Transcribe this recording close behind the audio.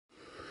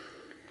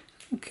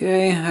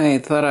Okay, I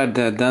thought I'd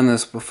done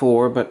this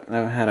before, but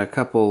I've had a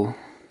couple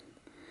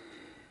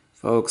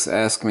folks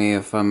ask me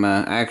if I'm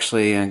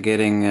actually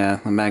getting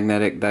the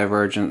magnetic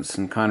divergence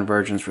and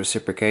convergence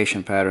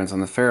reciprocation patterns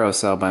on the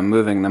ferrocell by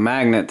moving the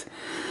magnet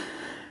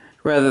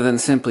rather than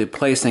simply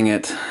placing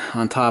it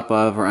on top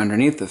of or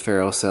underneath the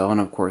ferrocell. And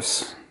of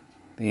course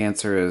the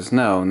answer is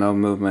no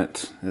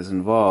movement is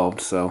involved.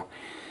 So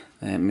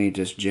let me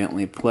just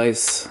gently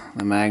place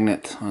the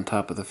magnet on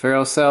top of the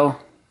ferrocell.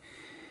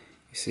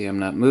 You see I'm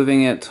not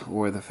moving it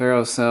or the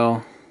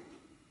ferrocell.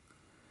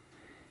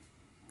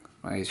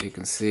 As you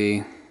can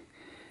see,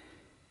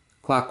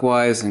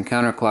 clockwise and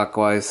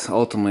counterclockwise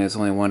ultimately is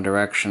only one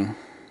direction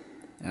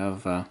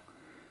of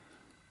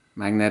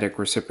magnetic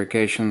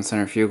reciprocation,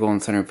 centrifugal and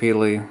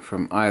centripetally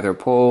from either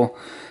pole.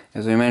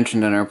 As we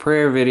mentioned in our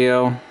prayer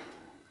video,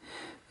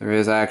 there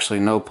is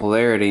actually no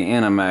polarity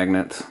in a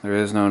magnet. There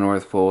is no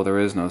North Pole, there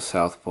is no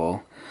South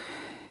Pole.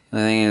 The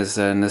thing is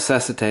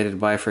necessitated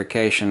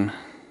bifurcation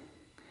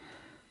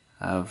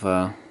of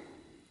the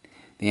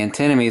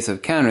antinomies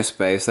of counter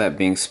space, that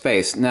being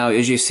space. Now,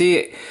 as you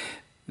see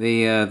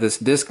this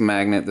disc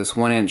magnet, this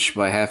 1"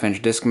 by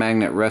 1/2" disc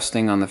magnet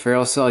resting on the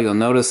ferrocell, you'll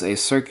notice a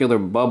circular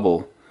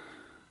bubble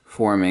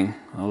forming,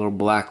 a little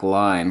black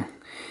line.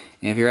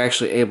 And if you're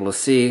actually able to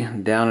see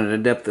down at a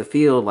depth of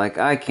field like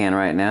I can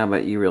right now,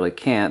 but you really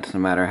can't no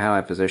matter how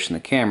I position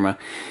the camera,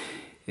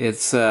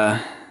 it's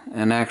an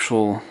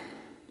actual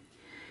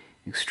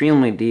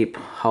extremely deep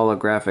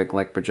holographic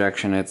like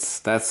projection.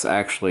 That's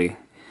actually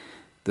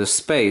the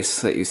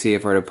space that you see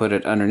if I were to put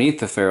it underneath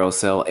the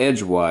ferrocell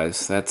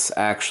edgewise. That's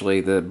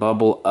actually the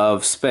bubble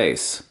of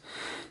space.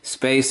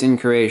 Space in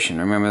creation.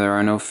 Remember, there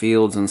are no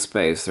fields in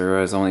space. There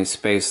is only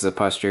space as a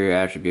posterior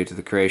attribute to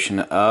the creation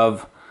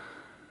of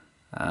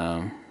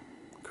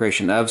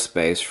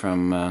space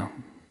from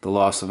the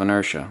loss of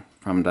inertia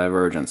from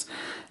divergence.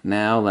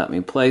 Now let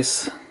me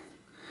place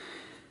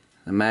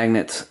the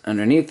magnet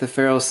underneath the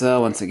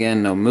ferrocell. Once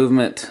again, no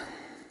movement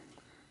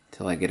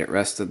until I get it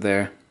rested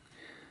there.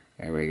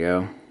 There we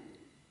go.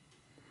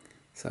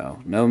 So,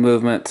 no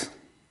movement.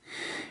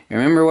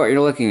 Remember what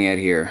you're looking at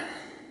here.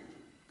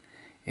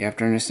 You have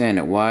to understand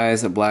it. Why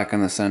is it black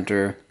in the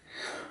center?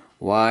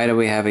 Why do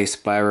we have a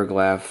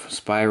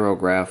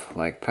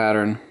spirograph-like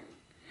pattern?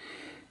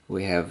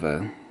 We have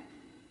a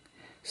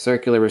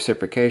circular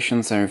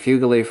reciprocation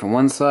centrifugally from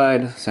one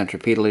side,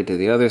 centripetally to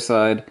the other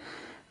side,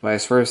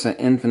 vice versa,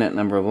 infinite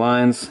number of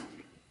lines.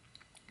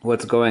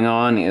 What's going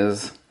on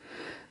is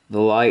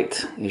the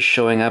light is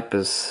showing up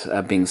as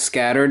being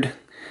scattered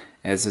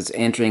as it's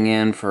entering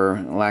in,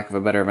 for lack of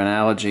a better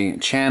analogy,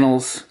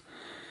 channels.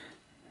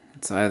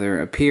 It's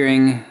either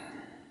appearing,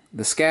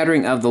 the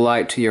scattering of the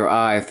light to your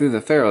eye through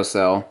the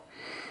ferrocell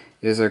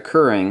is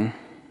occurring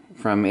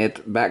from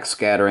it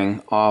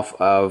backscattering off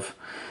of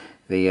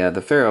the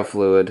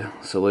ferrofluid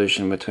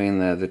solution between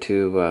the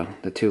two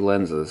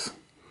lenses.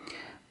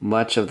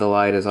 Much of the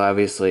light is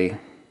obviously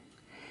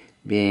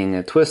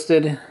being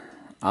twisted,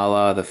 a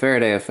la the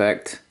Faraday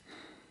effect,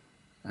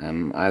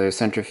 either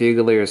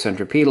centrifugally or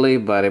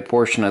centripetally, but a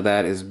portion of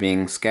that is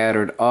being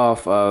scattered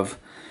off of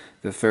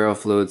the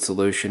ferrofluid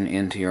solution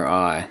into your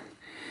eye.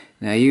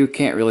 Now you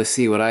can't really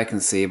see what I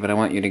can see, but I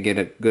want you to get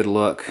a good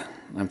look.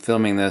 I'm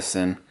filming this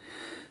in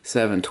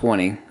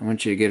 720. I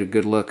want you to get a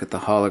good look at the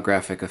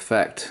holographic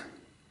effect.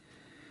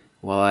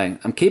 Well,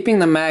 I'm keeping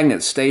the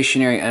magnet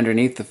stationary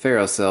underneath the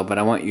ferrocell, but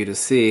I want you to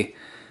see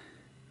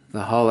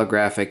the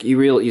holographic.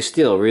 You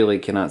still really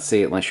cannot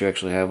see it unless you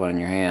actually have one in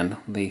your hand.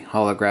 The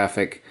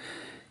holographic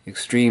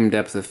extreme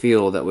depth of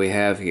field that we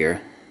have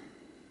here.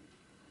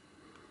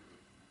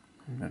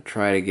 I'm going to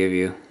try to give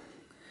you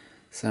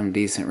some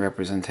decent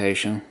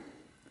representation.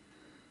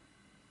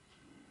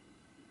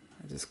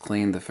 I just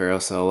cleaned the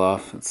ferrocell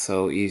off. It's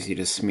so easy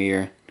to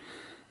smear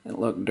and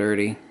look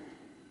dirty.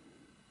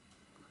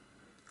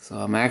 So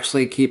I'm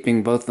actually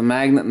keeping both the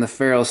magnet and the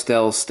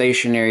ferrocell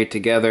stationary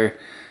together,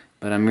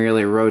 but I'm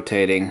merely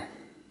rotating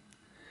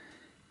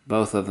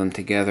both of them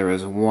together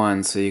as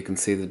one so you can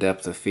see the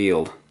depth of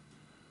field.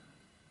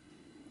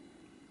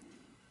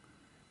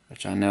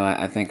 Which I know,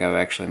 I think I've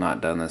actually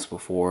not done this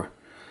before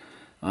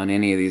on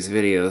any of these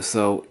videos.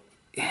 So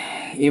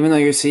even though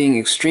you're seeing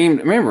extreme,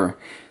 remember,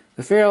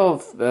 the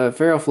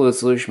ferrofluid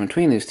solution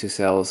between these two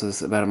cells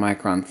is about a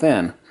micron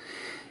thin.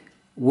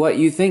 What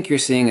you think you're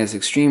seeing as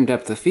extreme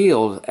depth of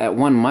field at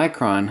 1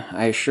 micron,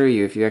 I assure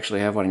you, if you actually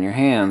have one in your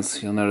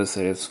hands, you'll notice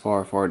that it's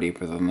far, far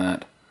deeper than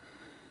that.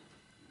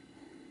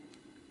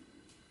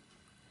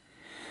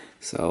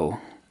 So,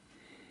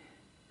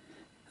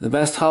 the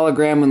best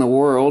hologram in the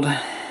world,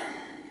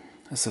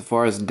 so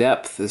far as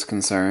depth is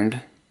concerned,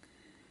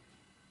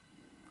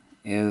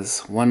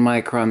 is 1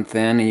 micron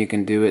thin, and you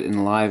can do it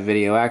in live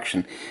video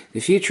action. The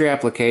future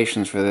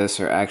applications for this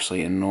are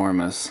actually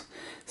enormous,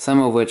 some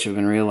of which have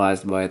been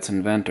realized by its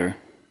inventor.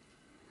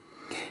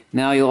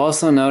 Now you'll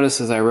also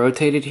notice as I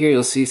rotate it here,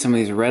 you'll see some of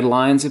these red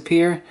lines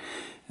appear.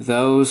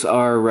 Those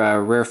are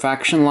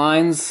rarefaction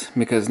lines,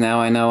 because now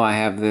I know I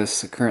have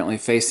this currently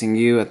facing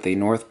you at the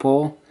North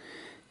Pole.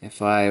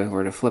 If I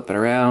were to flip it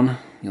around,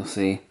 you'll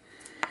see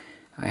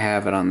I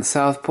have it on the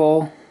South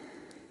Pole.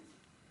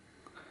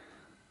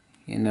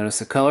 You notice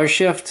the color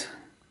shift?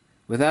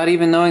 Without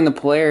even knowing the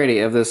polarity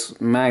of this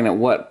magnet,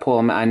 what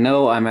pole I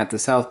know I'm at the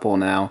South Pole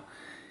now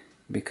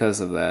because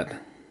of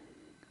that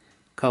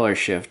color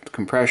shift.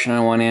 Compression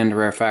on one end,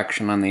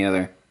 rarefaction on the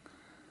other.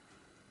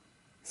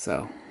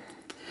 So,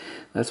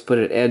 let's put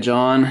it edge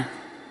on.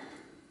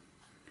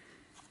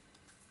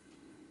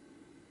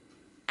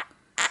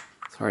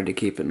 It's hard to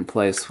keep it in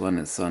place when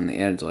it's on the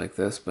edge like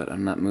this, but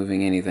I'm not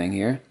moving anything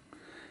here.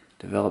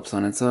 Develops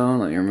on its own.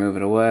 Let me remove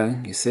it away.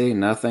 You see,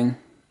 nothing.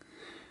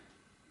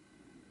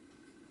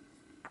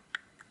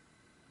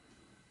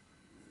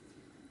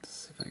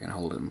 I can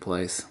hold it in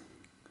place.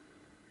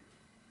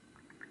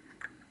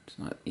 It's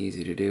not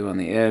easy to do on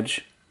the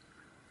edge.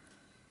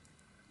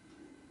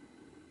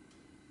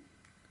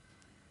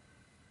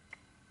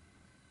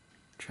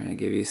 Trying to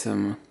give you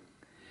some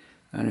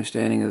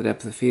understanding of the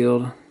depth of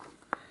field.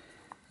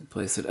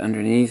 Place it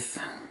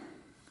underneath.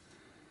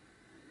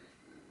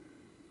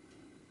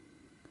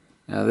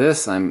 Now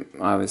this, I'm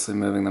obviously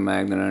moving the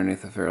magnet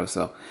underneath the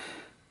ferrocell.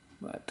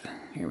 But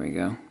here we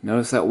go.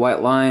 Notice that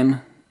white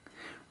line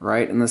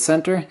right in the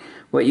center.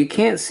 What you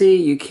can't see,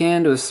 you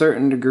can to a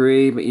certain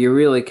degree, but you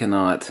really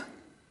cannot,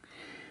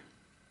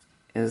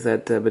 is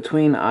that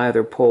between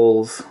either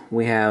poles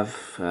we have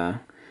a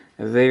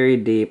very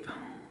deep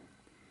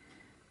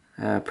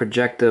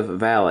projective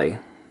valley.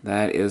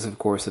 That is, of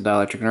course, the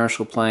dielectric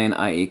inertial plane,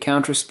 i.e.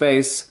 counter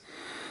space.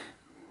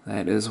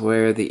 That is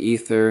where the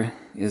ether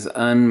is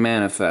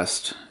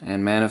unmanifest,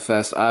 and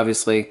manifest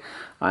obviously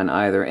on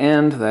either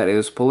end. That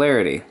is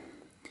polarity.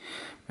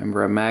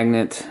 Remember, a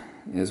magnet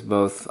is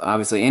both,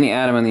 obviously any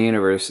atom in the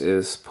universe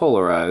is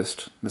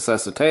polarized,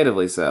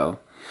 necessitatively so,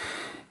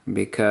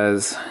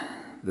 because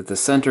that the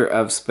center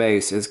of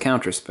space is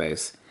counter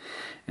space,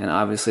 and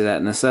obviously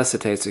that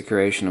necessitates the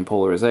creation of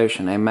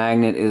polarization. A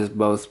magnet is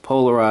both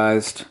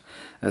polarized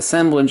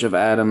assemblage of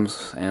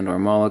atoms and or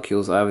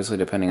molecules, obviously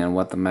depending on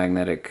what the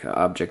magnetic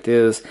object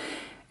is,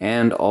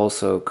 and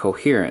also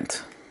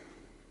coherent.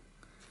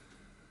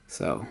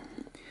 So,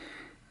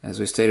 as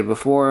we stated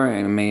before,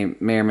 and may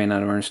or may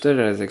not have understood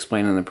it, as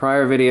explained in the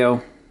prior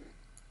video,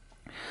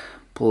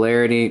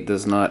 polarity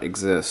does not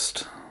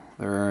exist.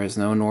 There is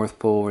no North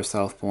Pole or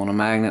South Pole in a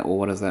magnet. Well,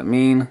 what does that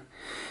mean?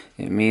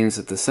 It means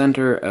that the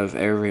center of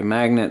every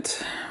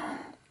magnet,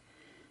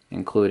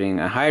 including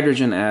a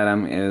hydrogen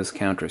atom, is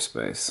counter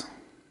space.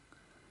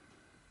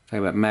 Talk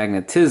about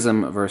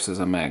magnetism versus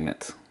a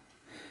magnet.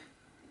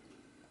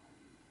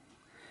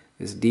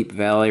 This deep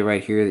valley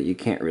right here that you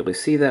can't really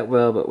see that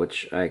well, but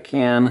which I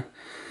can.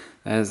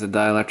 That is the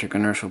dielectric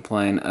inertial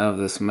plane of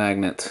this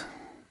magnet.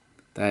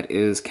 That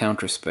is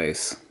counter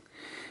space.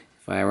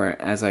 If I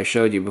were, as I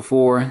showed you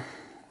before,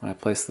 when I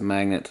place the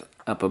magnet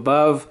up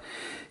above,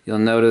 you'll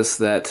notice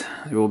that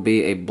there will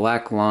be a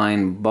black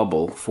line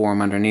bubble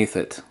form underneath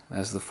it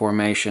as the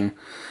formation.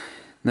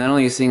 Not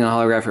only are you seeing a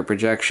holographic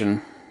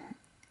projection,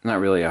 not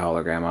really a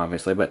hologram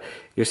obviously, but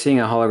you're seeing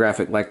a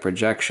holographic-like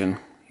projection.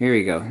 Here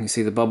you go. You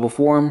see the bubble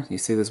form? You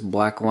see this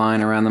black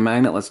line around the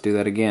magnet? Let's do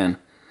that again.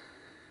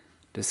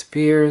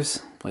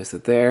 Disappears. Place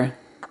it there.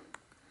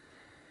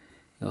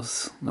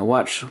 Now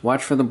watch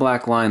for the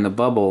black line, the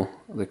bubble,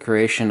 the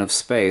creation of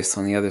space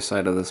on the other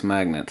side of this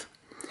magnet.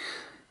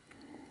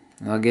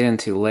 I'll get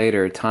into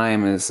later,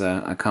 time is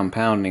a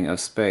compounding of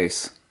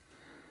space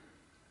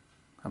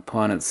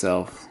upon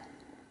itself.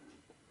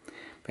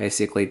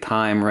 Basically,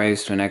 time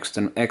raised to an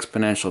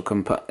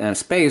exponential,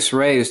 space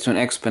raised to an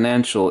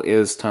exponential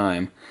is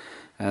time.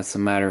 That's a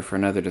matter for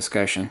another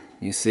discussion.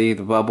 You see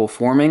the bubble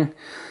forming?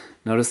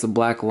 Notice the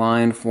black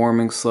line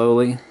forming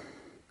slowly.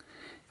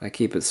 If I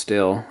keep it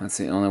still, that's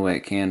the only way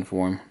it can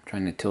form. I'm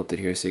trying to tilt it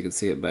here so you can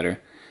see it better.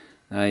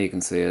 Now you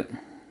can see it.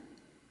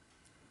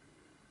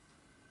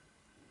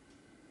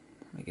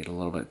 Let me get a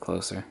little bit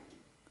closer.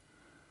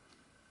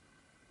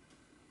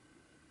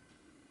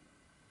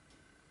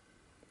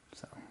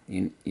 So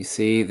you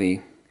see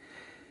the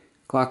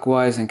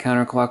clockwise and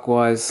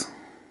counterclockwise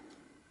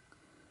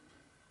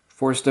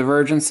force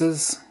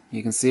divergences.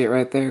 You can see it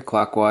right there,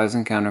 clockwise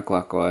and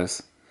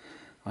counterclockwise.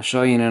 I'll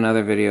show you in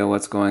another video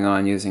what's going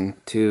on using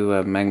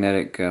two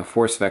magnetic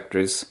force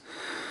vectors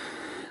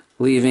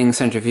leaving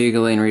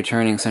centrifugally and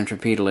returning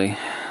centripetally.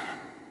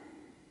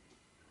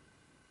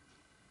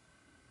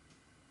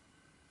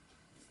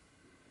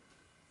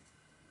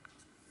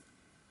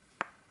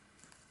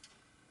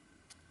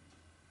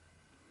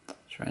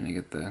 Trying to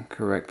get the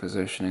correct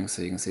positioning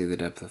so you can see the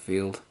depth of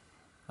field.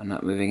 I'm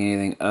not moving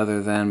anything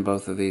other than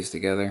both of these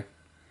together.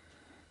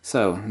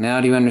 So,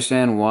 now do you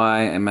understand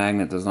why a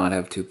magnet does not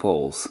have two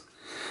poles?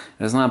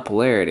 It is not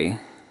polarity.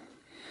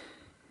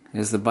 It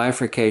is the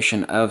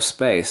bifurcation of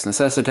space.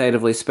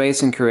 Necessitatively,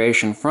 space in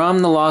creation from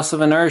the loss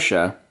of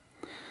inertia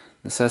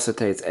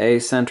necessitates a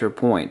center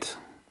point.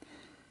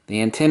 The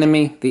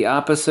antinomy, the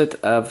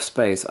opposite of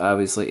space,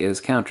 obviously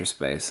is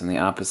counterspace, and the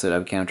opposite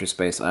of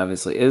counterspace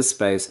obviously is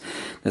space.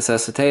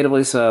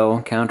 Necessitatively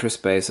so,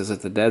 counterspace is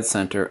at the dead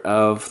center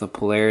of the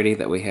polarity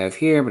that we have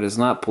here, but it's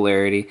not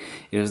polarity,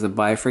 it is the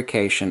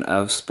bifurcation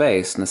of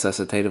space,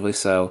 necessitatively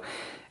so,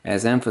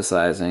 as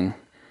emphasizing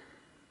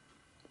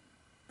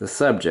the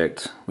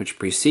subject, which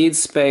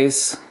precedes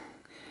space,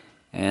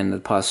 and the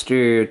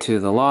posterior to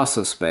the loss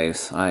of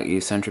space, i.e.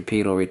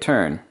 centripetal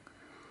return.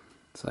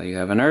 So you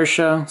have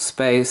inertia,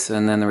 space,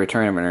 and then the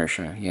return of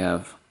inertia. You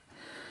have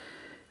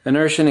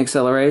inertia and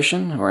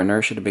acceleration, or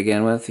inertia to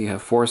begin with. You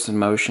have force and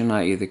motion,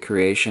 i.e. the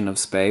creation of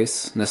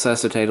space.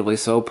 Necessitatively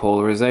so,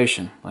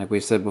 polarization. Like we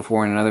said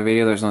before in another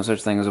video, there's no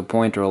such thing as a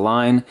point or a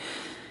line.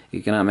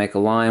 You cannot make a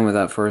line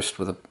without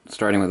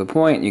starting with a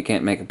point. You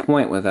can't make a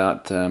point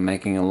without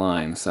making a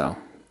line. So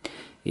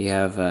you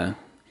have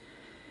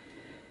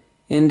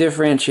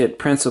indifferentiate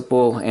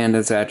principle and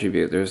its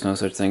attribute. There is no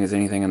such thing as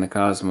anything in the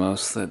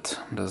cosmos that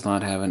does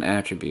not have an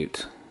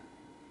attribute.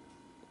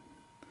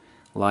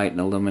 Light and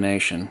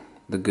illumination.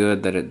 The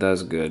good that it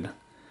does good.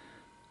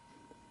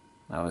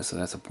 Obviously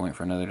that's a point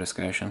for another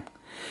discussion.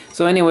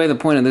 So anyway, the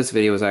point of this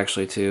video was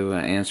actually to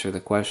answer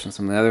the questions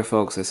from the other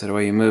folks. They said, "Are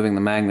you moving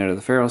the magnet of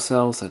the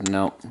ferrocell?" I said,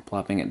 "No, I'm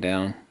plopping it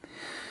down."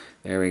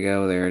 There we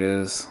go, there it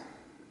is.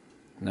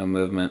 No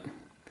movement.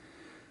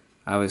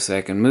 Obviously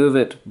I can move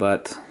it,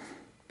 but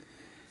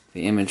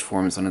the image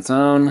forms on its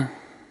own,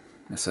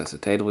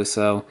 necessitatively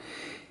so.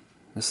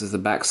 This is the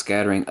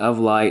backscattering of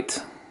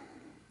light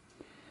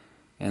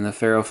in the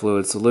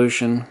ferrofluid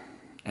solution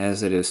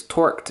as it is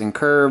torqued and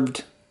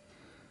curved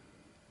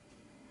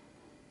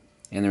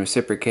in the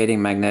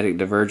reciprocating magnetic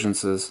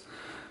divergences.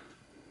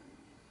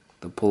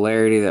 The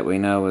polarity that we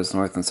know is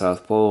north and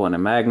south pole in a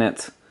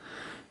magnet,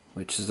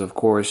 which is of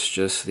course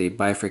just the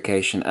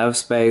bifurcation of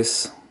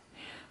space,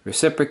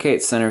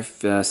 reciprocates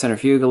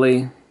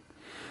centrifugally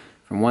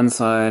from one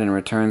side and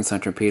returns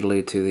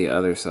centripetally to the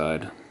other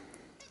side.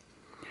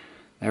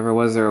 Never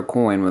was there a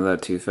coin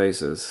without two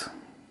faces.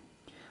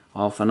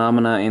 All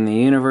phenomena in the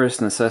universe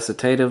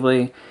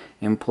necessitatively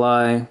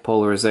imply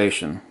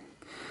polarization.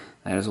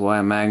 That is why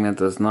a magnet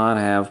does not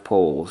have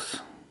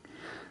poles.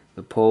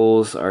 The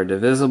poles are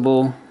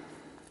divisible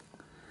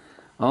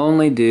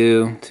only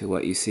due to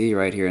what you see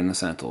right here in the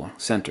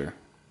center.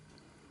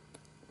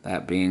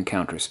 That being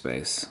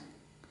counterspace.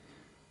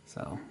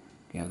 So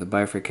you have the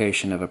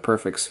bifurcation of a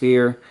perfect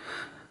sphere,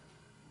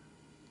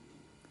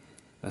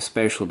 a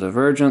spatial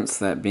divergence,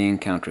 that being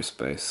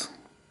counterspace.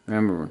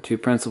 Remember, two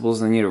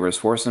principles in the universe: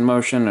 force and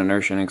motion,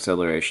 inertia and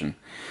acceleration.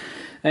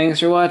 Thanks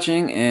for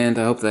watching, and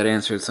I hope that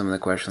answered some of the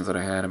questions that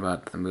I had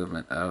about the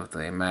movement of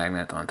the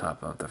magnet on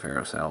top of the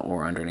ferrocell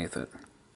or underneath it.